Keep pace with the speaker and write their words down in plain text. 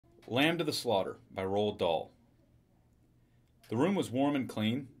Lamb to the Slaughter by Roald Dahl. The room was warm and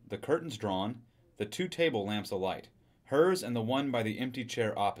clean, the curtains drawn, the two table lamps alight, hers and the one by the empty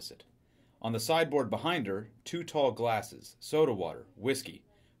chair opposite. On the sideboard behind her, two tall glasses, soda water, whiskey,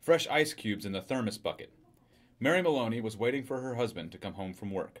 fresh ice cubes in the thermos bucket. Mary Maloney was waiting for her husband to come home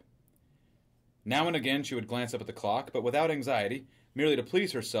from work. Now and again she would glance up at the clock, but without anxiety, merely to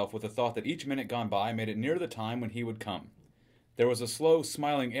please herself with the thought that each minute gone by made it nearer the time when he would come. There was a slow,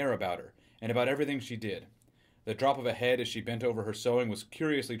 smiling air about her, and about everything she did. The drop of a head as she bent over her sewing was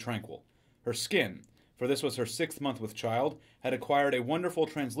curiously tranquil. Her skin, for this was her 6th month with child, had acquired a wonderful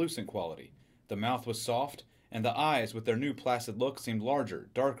translucent quality. The mouth was soft, and the eyes, with their new placid look, seemed larger,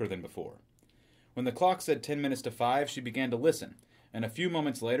 darker than before. When the clock said 10 minutes to 5, she began to listen, and a few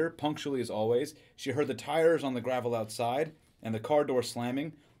moments later, punctually as always, she heard the tires on the gravel outside, and the car door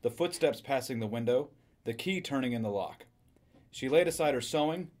slamming, the footsteps passing the window, the key turning in the lock. She laid aside her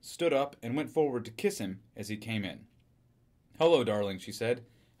sewing, stood up, and went forward to kiss him as he came in. "Hello, darling," she said.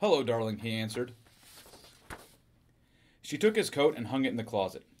 "Hello, darling," he answered. She took his coat and hung it in the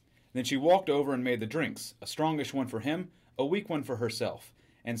closet. Then she walked over and made the drinks, a strongish one for him, a weak one for herself,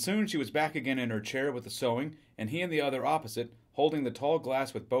 and soon she was back again in her chair with the sewing, and he in the other opposite, holding the tall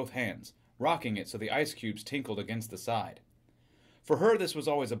glass with both hands, rocking it so the ice cubes tinkled against the side. For her this was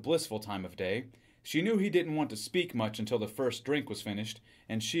always a blissful time of day. She knew he didn't want to speak much until the first drink was finished,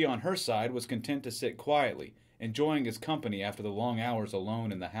 and she on her side was content to sit quietly, enjoying his company after the long hours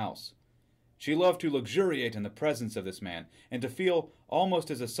alone in the house. She loved to luxuriate in the presence of this man, and to feel, almost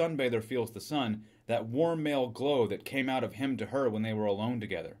as a sunbather feels the sun, that warm male glow that came out of him to her when they were alone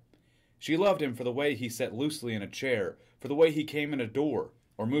together. She loved him for the way he sat loosely in a chair, for the way he came in a door,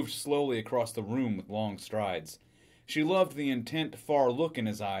 or moved slowly across the room with long strides. She loved the intent, far look in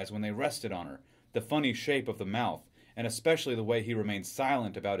his eyes when they rested on her, the funny shape of the mouth, and especially the way he remained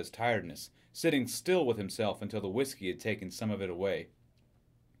silent about his tiredness, sitting still with himself until the whiskey had taken some of it away.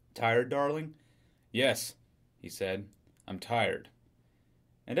 "Tired, darling?" "Yes," he said. "I'm tired."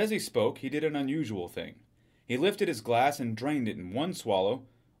 And as he spoke, he did an unusual thing. He lifted his glass and drained it in one swallow,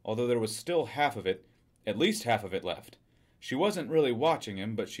 although there was still half of it, at least half of it left. She wasn't really watching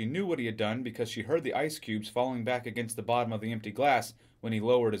him, but she knew what he had done because she heard the ice cubes falling back against the bottom of the empty glass when he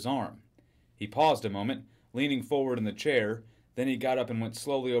lowered his arm. He paused a moment, leaning forward in the chair, then he got up and went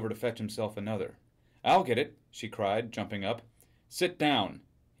slowly over to fetch himself another. "I'll get it," she cried, jumping up. "Sit down,"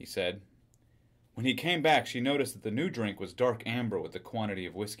 he said. When he came back, she noticed that the new drink was dark amber with a quantity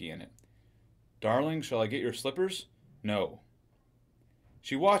of whiskey in it. "Darling, shall I get your slippers?" "No."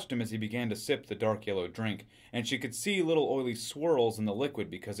 She watched him as he began to sip the dark yellow drink, and she could see little oily swirls in the liquid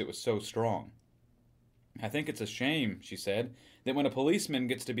because it was so strong. "I think it's a shame," she said, "that when a policeman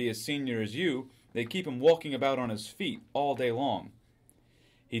gets to be as senior as you, they keep him walking about on his feet all day long."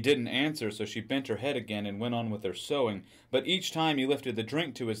 He didn't answer, so she bent her head again and went on with her sewing, but each time he lifted the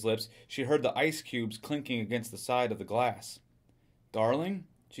drink to his lips, she heard the ice cubes clinking against the side of the glass. "Darling,"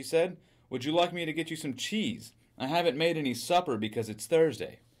 she said, "would you like me to get you some cheese? I haven't made any supper because it's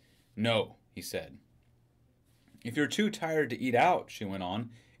Thursday." "No," he said. "If you're too tired to eat out," she went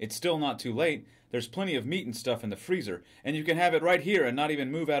on, "it's still not too late. There's plenty of meat and stuff in the freezer, and you can have it right here and not even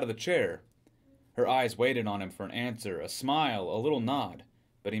move out of the chair." Her eyes waited on him for an answer, a smile, a little nod,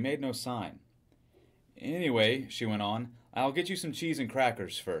 but he made no sign. "Anyway," she went on, "I'll get you some cheese and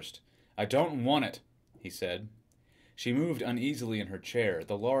crackers first." "I don't want it," he said. She moved uneasily in her chair,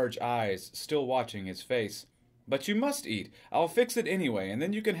 the large eyes still watching his face. "But you must eat. I'll fix it anyway, and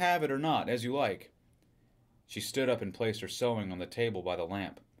then you can have it or not, as you like." She stood up and placed her sewing on the table by the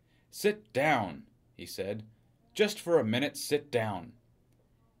lamp. "Sit down," he said. "Just for a minute, sit down."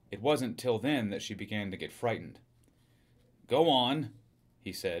 It wasn't till then that she began to get frightened. "Go on,"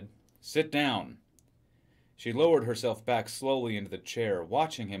 he said. "Sit down." She lowered herself back slowly into the chair,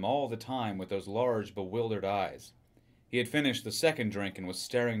 watching him all the time with those large, bewildered eyes. He had finished the second drink and was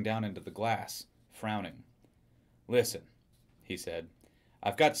staring down into the glass, frowning. "Listen," he said.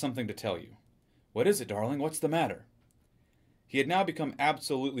 "I've got something to tell you." "What is it, darling? What's the matter?" He had now become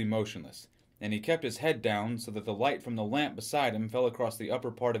absolutely motionless, and he kept his head down so that the light from the lamp beside him fell across the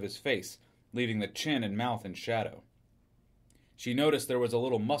upper part of his face, leaving the chin and mouth in shadow. She noticed there was a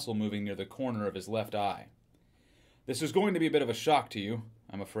little muscle moving near the corner of his left eye. "This is going to be a bit of a shock to you,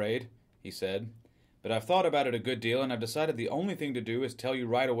 I'm afraid," he said. "But I've thought about it a good deal, and I've decided the only thing to do is tell you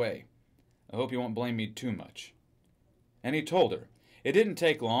right away. I hope you won't blame me too much." And he told her. It didn't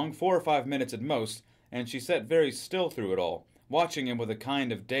take long, 4 or 5 minutes at most, and she sat very still through it all, watching him with a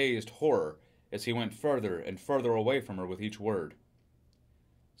kind of dazed horror as he went further and further away from her with each word.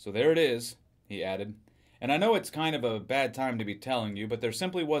 "So there it is," he added, And I know it's kind of a bad time to be telling you, but there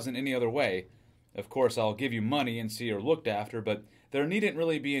simply wasn't any other way. Of course, I'll give you money and see her looked after, but there needn't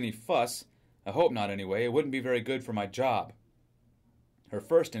really be any fuss. I hope not, anyway. It wouldn't be very good for my job." Her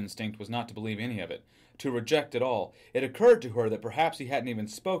first instinct was not to believe any of it, to reject it all. It occurred to her that perhaps he hadn't even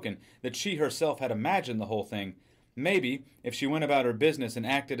spoken, that she herself had imagined the whole thing. Maybe, if she went about her business and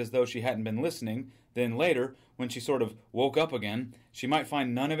acted as though she hadn't been listening, then later, when she sort of woke up again, she might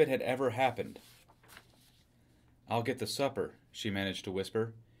find none of it had ever happened. "I'll get the supper," she managed to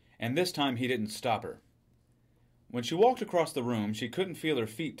whisper, and this time he didn't stop her. When she walked across the room, she couldn't feel her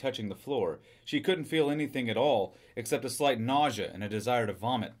feet touching the floor. She couldn't feel anything at all, except a slight nausea and a desire to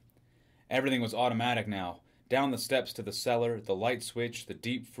vomit. Everything was automatic now. Down the steps to the cellar, the light switch, the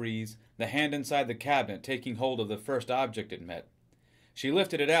deep freeze, the hand inside the cabinet taking hold of the first object it met. She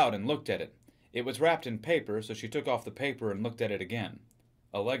lifted it out and looked at it. It was wrapped in paper, so she took off the paper and looked at it again.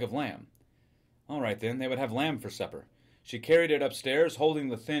 A leg of lamb. All right then, they would have lamb for supper. She carried it upstairs, holding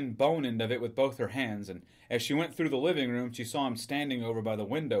the thin bone end of it with both her hands, and as she went through the living room, she saw him standing over by the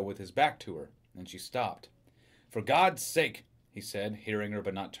window with his back to her, and she stopped. "For God's sake," he said, hearing her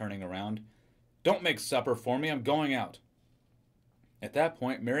but not turning around, "don't make supper for me, I'm going out." At that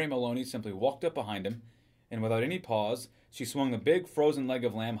point, Mary Maloney simply walked up behind him, and without any pause, she swung the big frozen leg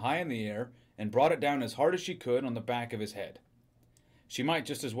of lamb high in the air and brought it down as hard as she could on the back of his head. She might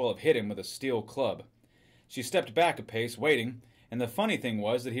just as well have hit him with a steel club. She stepped back a pace, waiting, and the funny thing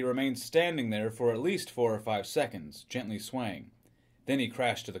was that he remained standing there for at least 4 or 5 seconds, gently swaying. Then he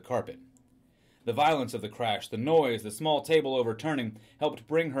crashed to the carpet. The violence of the crash, the noise, the small table overturning, helped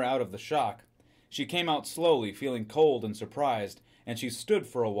bring her out of the shock. She came out slowly, feeling cold and surprised, and she stood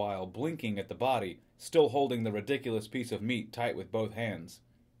for a while, blinking at the body, still holding the ridiculous piece of meat tight with both hands.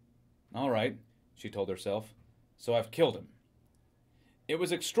 "All right," she told herself, "so I've killed him." It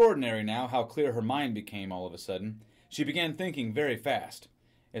was extraordinary now how clear her mind became all of a sudden. She began thinking very fast.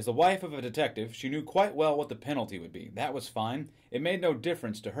 As the wife of a detective, she knew quite well what the penalty would be. That was fine. It made no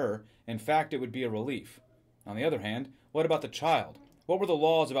difference to her. In fact, it would be a relief. On the other hand, what about the child? What were the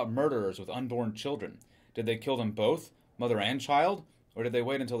laws about murderers with unborn children? Did they kill them both, mother and child, or did they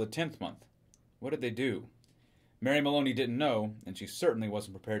wait until the 10th month? What did they do? Mary Maloney didn't know, and she certainly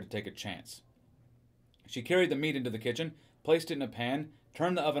wasn't prepared to take a chance. She carried the meat into the kitchen, placed it in a pan,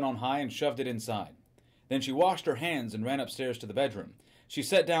 turned the oven on high, and shoved it inside. Then she washed her hands and ran upstairs to the bedroom. She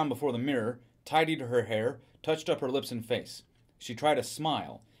sat down before the mirror, tidied her hair, touched up her lips and face. She tried a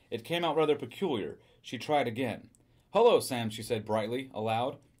smile. It came out rather peculiar. She tried again. "Hello, Sam," she said brightly,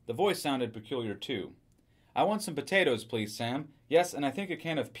 aloud. The voice sounded peculiar, too. "I want some potatoes, please, Sam. Yes, and I think a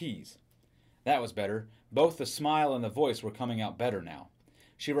can of peas." That was better. Both the smile and the voice were coming out better now.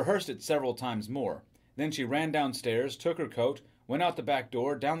 She rehearsed it several times more. Then she ran downstairs, took her coat, went out the back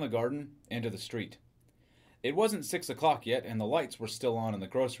door, down the garden, into the street. It wasn't 6 o'clock yet, and the lights were still on in the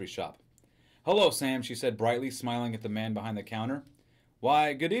grocery shop. "Hello, Sam," she said brightly, smiling at the man behind the counter.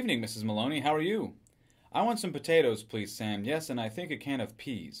 "Why, good evening, Mrs. Maloney. How are you?" "I want some potatoes, please, Sam. Yes, and I think a can of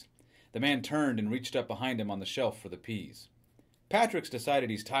peas." The man turned and reached up behind him on the shelf for the peas. "Patrick's decided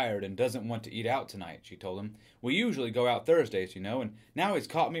he's tired and doesn't want to eat out tonight," she told him. "We usually go out Thursdays, you know, and now he's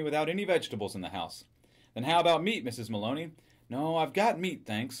caught me without any vegetables in the house." "Then how about meat, Mrs. Maloney?" "No, I've got meat,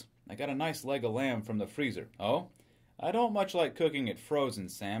 thanks. I got a nice leg of lamb from the freezer." "Oh? I don't much like cooking it frozen,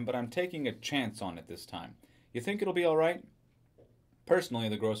 Sam, but I'm taking a chance on it this time. You think it'll be all right?" "Personally,"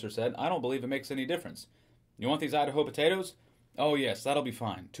 the grocer said, "I don't believe it makes any difference. You want these Idaho potatoes?" "Oh, yes, that'll be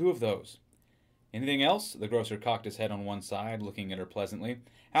fine. 2 of those." "Anything else?" The grocer cocked his head on one side, looking at her pleasantly.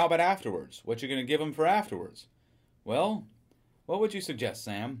 "How about afterwards? What you going to give 'em for afterwards?" "Well, what would you suggest,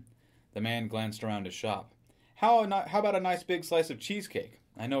 Sam?" The man glanced around his shop. How about a nice big slice of cheesecake?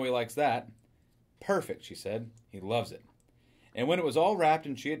 I know he likes that." "Perfect," she said. "He loves it." And when it was all wrapped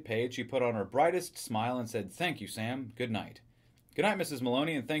and she had paid, she put on her brightest smile and said, "Thank you, Sam. Good night." "Good night, Mrs.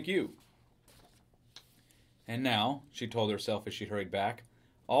 Maloney, and thank you." And now, she told herself as she hurried back,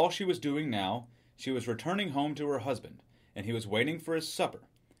 all she was doing now, she was returning home to her husband, and he was waiting for his supper,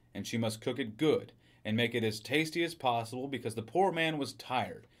 and she must cook it good, and make it as tasty as possible because the poor man was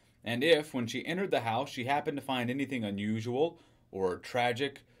tired, and if, when she entered the house, she happened to find anything unusual, or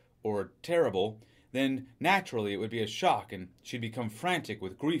tragic, or terrible, then naturally it would be a shock, and she'd become frantic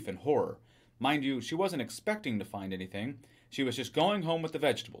with grief and horror. Mind you, she wasn't expecting to find anything. She was just going home with the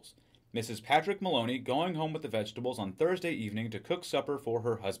vegetables. Mrs. Patrick Maloney going home with the vegetables on Thursday evening to cook supper for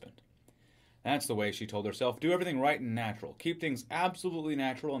her husband. That's the way, she told herself. Do everything right and natural. Keep things absolutely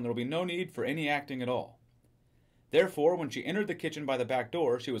natural, and there will be no need for any acting at all. Therefore, when she entered the kitchen by the back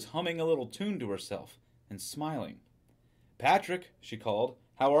door, she was humming a little tune to herself and smiling. "Patrick," she called.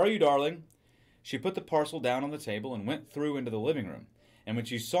 "How are you, darling?" She put the parcel down on the table and went through into the living room, and when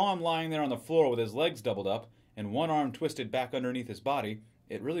she saw him lying there on the floor with his legs doubled up and one arm twisted back underneath his body,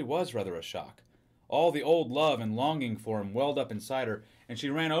 it really was rather a shock. All the old love and longing for him welled up inside her, and she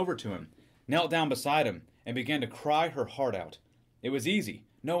ran over to him, knelt down beside him, and began to cry her heart out. It was easy.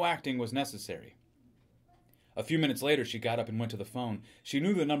 No acting was necessary. A few minutes later, she got up and went to the phone. She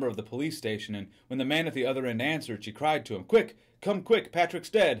knew the number of the police station, and when the man at the other end answered, she cried to him, "Quick! Come quick! Patrick's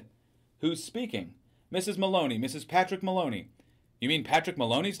dead!" "Who's speaking?" "Mrs. Maloney, Mrs. Patrick Maloney." "You mean Patrick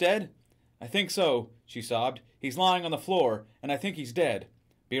Maloney's dead?" "I think so," she sobbed. "He's lying on the floor, and I think he's dead."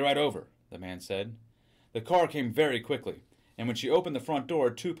 "Be right over," the man said. The car came very quickly, and when she opened the front door,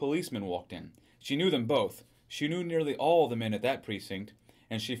 2 policemen walked in. She knew them both. She knew nearly all the men at that precinct,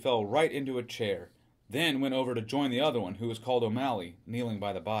 and she fell right into a chair, then went over to join the other one, who was called O'Malley, kneeling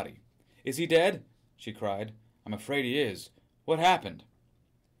by the body. "Is he dead?" she cried. "I'm afraid he is. What happened?"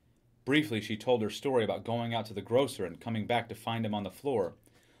 Briefly, she told her story about going out to the grocer and coming back to find him on the floor.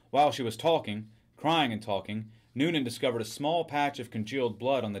 While she was talking, crying and talking, Noonan discovered a small patch of congealed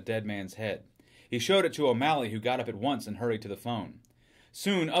blood on the dead man's head. He showed it to O'Malley, who got up at once and hurried to the phone.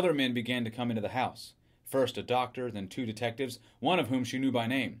 Soon other men began to come into the house. First a doctor, then 2 detectives, one of whom she knew by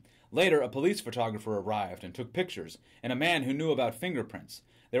name. Later a police photographer arrived and took pictures, and a man who knew about fingerprints.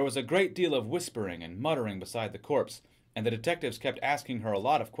 There was a great deal of whispering and muttering beside the corpse, and the detectives kept asking her a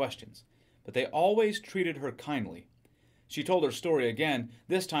lot of questions. But they always treated her kindly. She told her story again,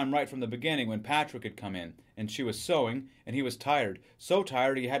 this time right from the beginning when Patrick had come in, and she was sewing, and he was tired, so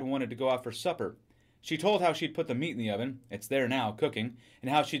tired he hadn't wanted to go out for supper. She told how she'd put the meat in the oven, it's there now, cooking, and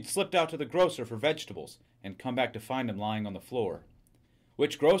how she'd slipped out to the grocer for vegetables, and come back to find him lying on the floor.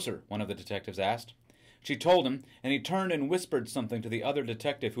 "Which grocer?" one of the detectives asked. She told him, and he turned and whispered something to the other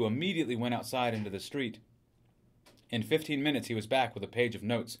detective, who immediately went outside into the street. In 15 minutes he was back with a page of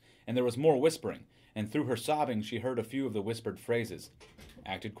notes, and there was more whispering, and through her sobbing she heard a few of the whispered phrases.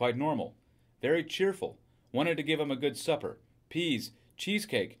 Acted quite normal. Very cheerful. Wanted to give him a good supper. Peas.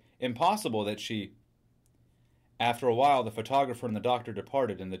 Cheesecake. Impossible that she... After a while the photographer and the doctor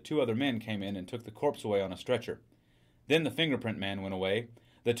departed, and the 2 other men came in and took the corpse away on a stretcher. Then the fingerprint man went away.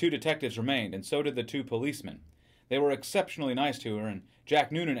 The 2 detectives remained, and so did the 2 policemen. They were exceptionally nice to her, and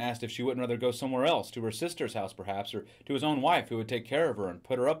Jack Noonan asked if she wouldn't rather go somewhere else, to her sister's house perhaps, or to his own wife who would take care of her and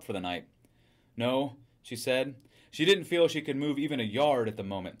put her up for the night. No, she said. She didn't feel she could move even a yard at the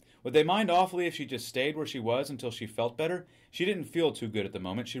moment. Would they mind awfully if she just stayed where she was until she felt better? She didn't feel too good at the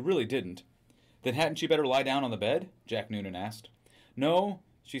moment. She really didn't. Then hadn't she better lie down on the bed? Jack Noonan asked. No,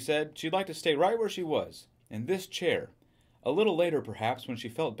 she said. She'd like to stay right where she was, in this chair. A little later, perhaps, when she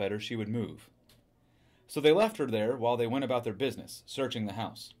felt better, she would move. So they left her there while they went about their business, searching the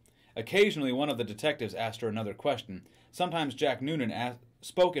house. Occasionally one of the detectives asked her another question. Sometimes Jack Noonan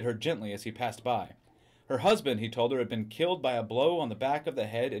spoke at her gently as he passed by. Her husband, he told her, had been killed by a blow on the back of the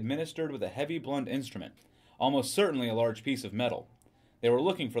head administered with a heavy blunt instrument, almost certainly a large piece of metal. They were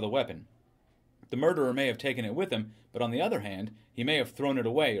looking for the weapon. The murderer may have taken it with him, but on the other hand, he may have thrown it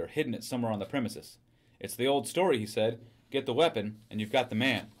away or hidden it somewhere on the premises. It's the old story, he said. Get the weapon, and you've got the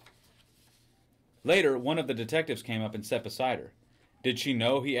man. Later, one of the detectives came up and sat beside her. Did she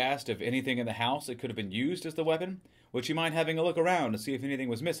know, he asked, of anything in the house that could have been used as the weapon? Would she mind having a look around to see if anything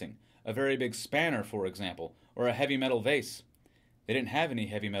was missing? A very big spanner, for example, or a heavy metal vase. They didn't have any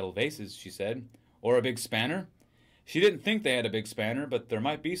heavy metal vases, she said. Or a big spanner? She didn't think they had a big spanner, but there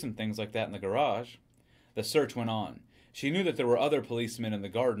might be some things like that in the garage. The search went on. She knew that there were other policemen in the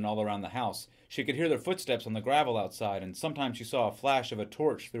garden all around the house. She could hear their footsteps on the gravel outside, and sometimes she saw a flash of a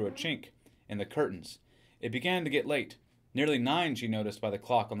torch through a chink in the curtains. It began to get late. Nearly 9, she noticed by the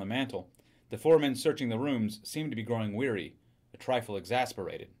clock on the mantel. The 4 men searching the rooms seemed to be growing weary, a trifle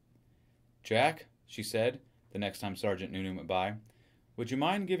exasperated. "Jack," she said, the next time Sergeant Noonan went by, "would you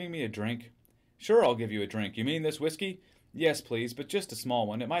mind giving me a drink?" "Sure, I'll give you a drink. You mean this whiskey?" "Yes, please, but just a small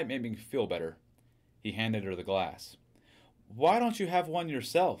one. It might make me feel better." He handed her the glass. "Why don't you have one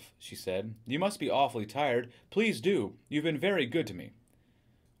yourself?" she said. "You must be awfully tired. Please do. You've been very good to me."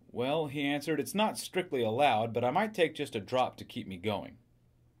 "Well," he answered, "it's not strictly allowed, but I might take just a drop to keep me going."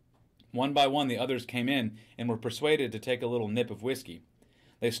 One by one the others came in and were persuaded to take a little nip of whiskey.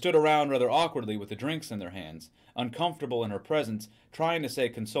 They stood around rather awkwardly with the drinks in their hands, uncomfortable in her presence, trying to say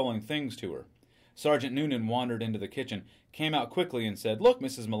consoling things to her. Sergeant Noonan wandered into the kitchen, came out quickly and said, "Look,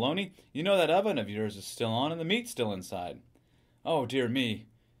 Mrs. Maloney, you know that oven of yours is still on and the meat's still inside." "Oh, dear me,"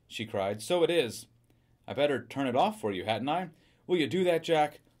 she cried, "so it is. I better turn it off for you, hadn't I? Will you do that,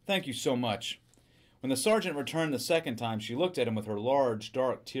 Jack? Thank you so much." When the sergeant returned the second time, she looked at him with her large,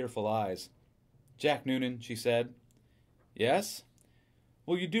 dark, tearful eyes. "Jack Noonan," she said. "Yes?"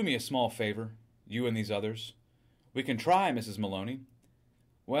 "Will you do me a small favor?" you and these others. We can try, Mrs. Maloney.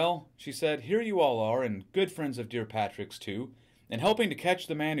 Well, she said, here you all are, and good friends of dear Patrick's, too, and helping to catch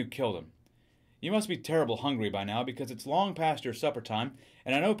the man who killed him. You must be terrible hungry by now, because it's long past your supper time,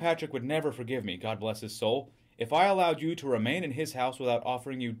 and I know Patrick would never forgive me, God bless his soul, if I allowed you to remain in his house without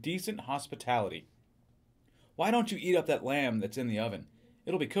offering you decent hospitality. Why don't you eat up that lamb that's in the oven?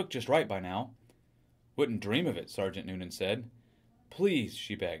 It'll be cooked just right by now. Wouldn't dream of it, Sergeant Noonan said. Please,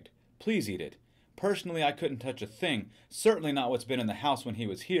 she begged, please eat it. Personally, I couldn't touch a thing, certainly not what's been in the house when he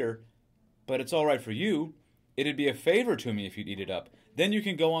was here. But it's all right for you. It'd be a favor to me if you'd eat it up. Then you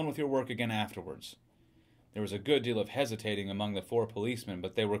can go on with your work again afterwards. There was a good deal of hesitating among the 4 policemen,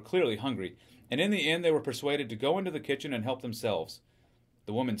 but they were clearly hungry, and in the end they were persuaded to go into the kitchen and help themselves.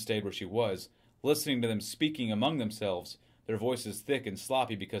 The woman stayed where she was, listening to them speaking among themselves, their voices thick and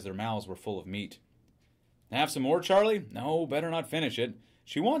sloppy because their mouths were full of meat. Have some more, Charlie? No, better not finish it.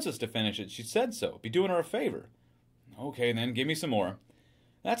 She wants us to finish it. She said so. Be doing her a favor. Okay, then, give me some more.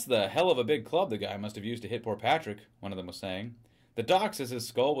 That's the hell of a big club the guy must have used to hit poor Patrick, one of them was saying. The doc says his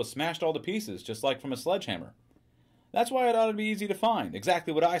skull was smashed all to pieces, just like from a sledgehammer. That's why it ought to be easy to find.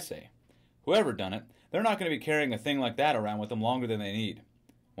 Exactly what I say. Whoever done it, they're not going to be carrying a thing like that around with them longer than they need.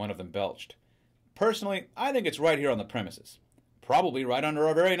 One of them belched. Personally, I think it's right here on the premises. Probably right under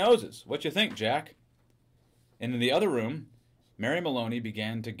our very noses. What you think, Jack? And in the other room, Mary Maloney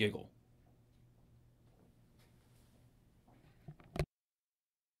began to giggle.